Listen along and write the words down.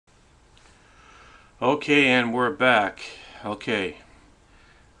Okay, and we're back. Okay,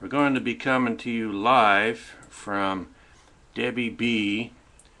 we're going to be coming to you live from Debbie B,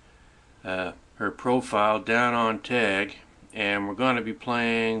 her profile down on Tag, and we're going to be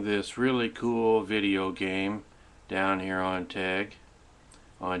playing this really cool video game down here on Tag,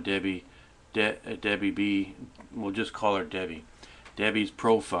 on Debbie B. We'll just call her Debbie. Debbie's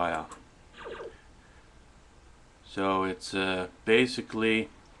profile. So it's basically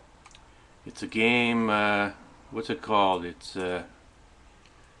it's a game. What's it called? It's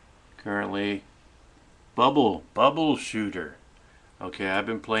currently Bubble Shooter. Okay, I've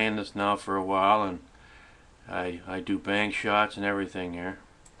been playing this now for a while, and I do bank shots and everything here.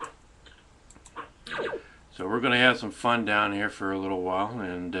 So we're gonna have some fun down here for a little while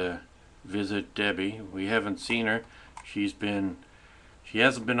and visit Debbie. We haven't seen her. She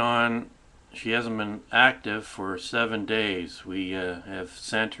hasn't been active for 7 days. We have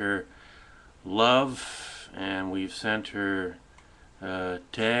sent her love, and we've sent her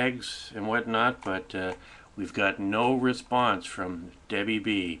tags and whatnot, but we've got no response from Debbie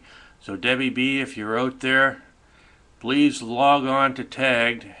B. So Debbie B, if you're out there, please log on to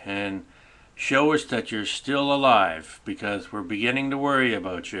Tagged and show us that you're still alive, because we're beginning to worry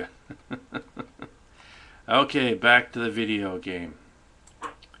about you. Okay, back to the video game.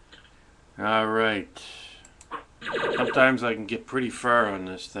 Alright. Sometimes I can get pretty far on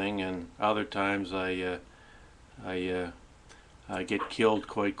this thing, and other times I get killed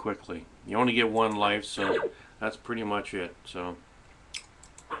quite quickly. You only get one life, so that's pretty much it. So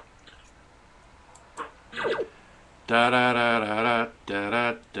da da da da da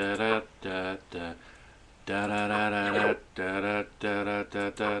da da da da da da da da da da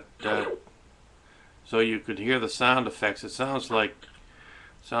da da. So you could hear the sound effects. It sounds like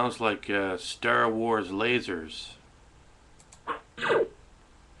Star Wars lasers.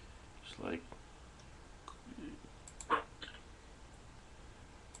 It's like,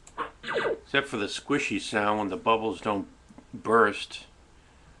 except for the squishy sound when the bubbles don't burst.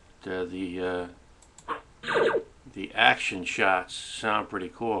 The action shots sound pretty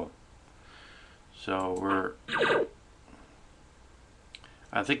cool. So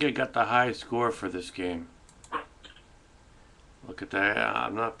I think I got the high score for this game. Look at that.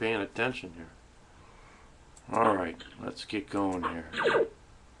 I'm not paying attention here. Alright, let's get going here.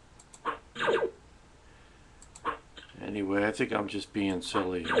 Anyway, I think I'm just being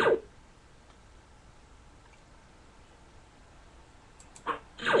silly here.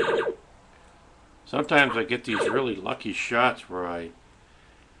 Sometimes I get these really lucky shots where I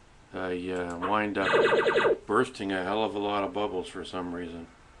wind up bursting a hell of a lot of bubbles for some reason.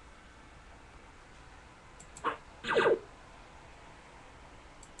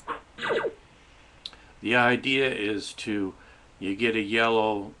 The idea is you get a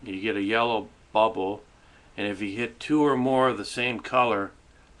yellow bubble, and if you hit 2 or more of the same color,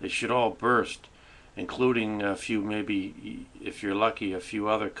 they should all burst, including a few, maybe if you're lucky, a few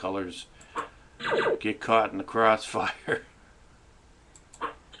other colors get caught in the crossfire.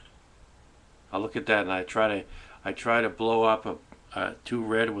 I look at that and I try to blow up a 2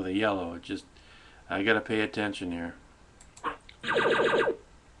 red with a yellow. I gotta pay attention here.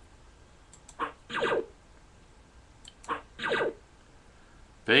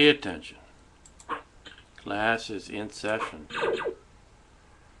 Pay attention. Class is in session.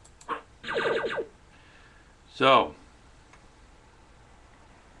 So,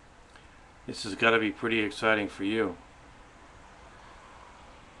 this has got to be pretty exciting for you.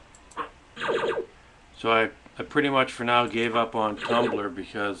 So I pretty much for now gave up on Tumblr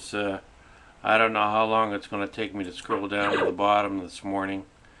because I don't know how long it's going to take me to scroll down to the bottom this morning,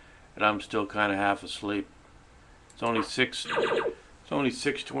 and I'm still kind of half asleep. It's only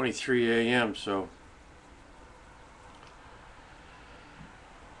 6:23 a.m. so.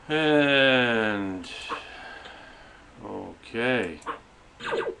 And okay.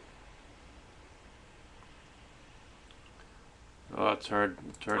 Oh, it's hard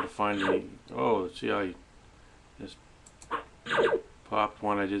to find any. Oh, see, I just popped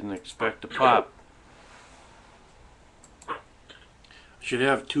one I didn't expect to pop. I should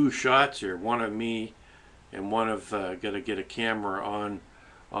have 2 shots here, one of me and one of gotta get a camera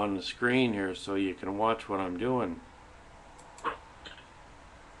on the screen here so you can watch what I'm doing.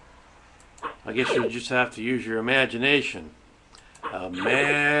 I guess you just have to use your imagination.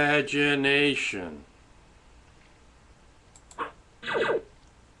 Imagination.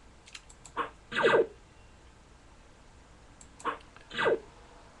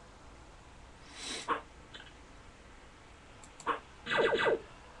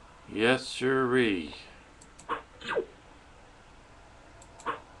 Yes, sirree.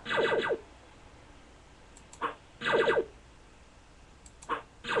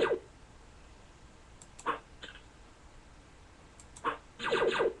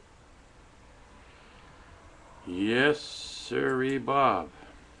 Bob.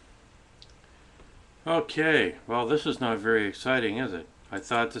 Okay, well, this is not very exciting, is it? I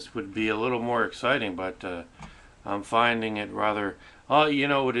thought this would be a little more exciting, but I'm finding it rather... Oh, you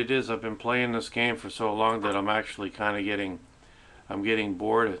know what it is? I've been playing this game for so long that I'm actually kind of getting... I'm getting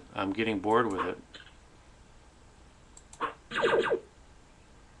bored. I'm getting bored with it.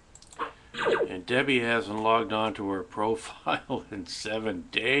 And Debbie hasn't logged on to her profile in 7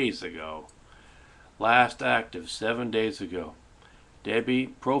 days ago. Last active 7 days ago. Debbie,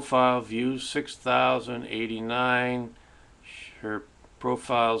 profile views 6,089. Her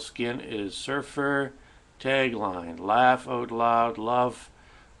profile skin is surfer. Tagline, laugh out loud, love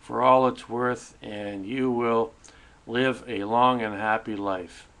for all it's worth, and you will live a long and happy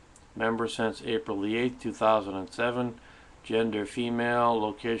life. Member since April the 8th, 2007. Gender female.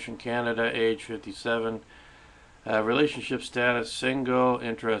 Location Canada. Age 57. Relationship status single.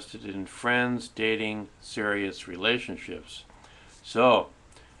 Interested in friends, dating, serious relationships. So,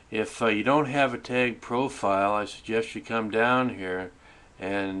 if you don't have a tag profile, I suggest you come down here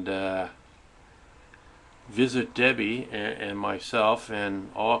and visit Debbie and myself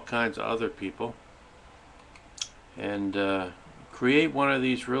and all kinds of other people and create one of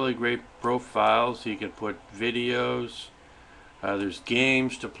these really great profiles. You can put videos, there's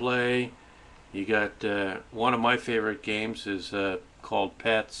games to play. You got one of my favorite games is called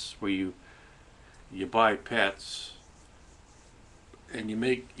Pets, where you buy pets and you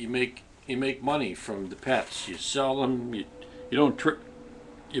make money from the pets. You sell them, you don't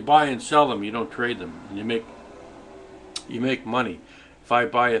you buy and sell them, you don't trade them, and you make money. If I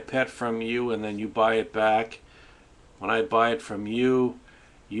buy a pet from you and then you buy it back, when I buy it from you,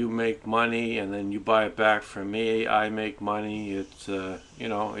 you make money, and then you buy it back from me, I make money. It's you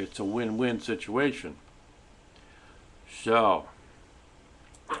know, it's a win-win situation. So,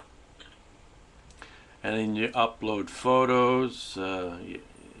 and then you upload photos. You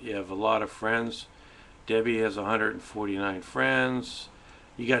have a lot of friends. Debbie has 149 friends.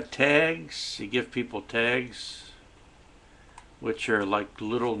 You got tags. You give people tags, which are like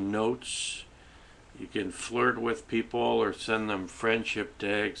little notes. You can flirt with people or send them friendship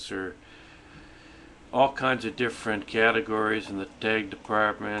tags or all kinds of different categories in the tag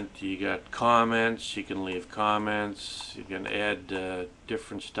department. You got comments. You can leave comments. You can add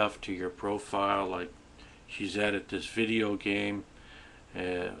different stuff to your profile, like she's added this video game,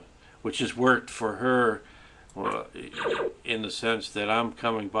 which has worked for her. Well, in the sense that I'm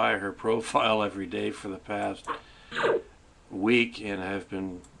coming by her profile every day for the past week and have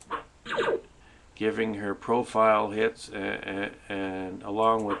been giving her profile hits and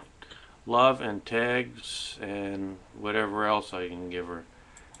along with love and tags and whatever else I can give her.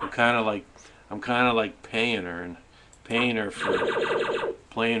 I'm kind of like paying her for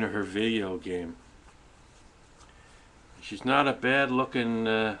playing her video game. She's not a bad looking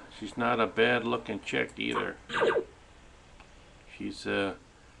chick either. She's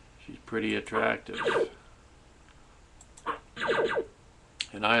pretty attractive.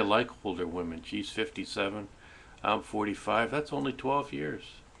 And I like older women. She's 57, I'm 45. That's only 12 years.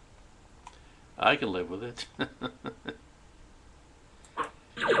 I can live with it.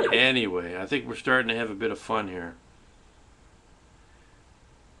 Anyway, I think we're starting to have a bit of fun here.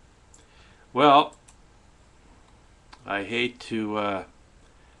 Well, I hate to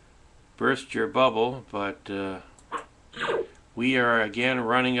burst your bubble, but we are again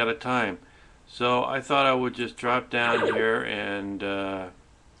running out of time. So I thought I would just drop down here and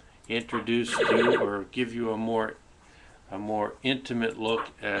introduce you or give you a more intimate look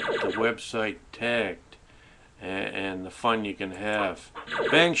at the website Tagged and the fun you can have.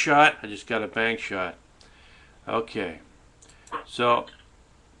 Bang shot! I just got a bang shot. Okay, so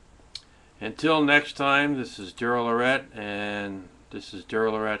until next time, this is daryllorette, and this is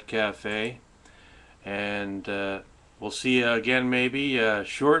daryllorette Cafe, and we'll see you again maybe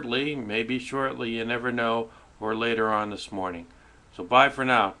shortly, you never know, or later on this morning. So bye for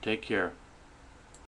now. Take care.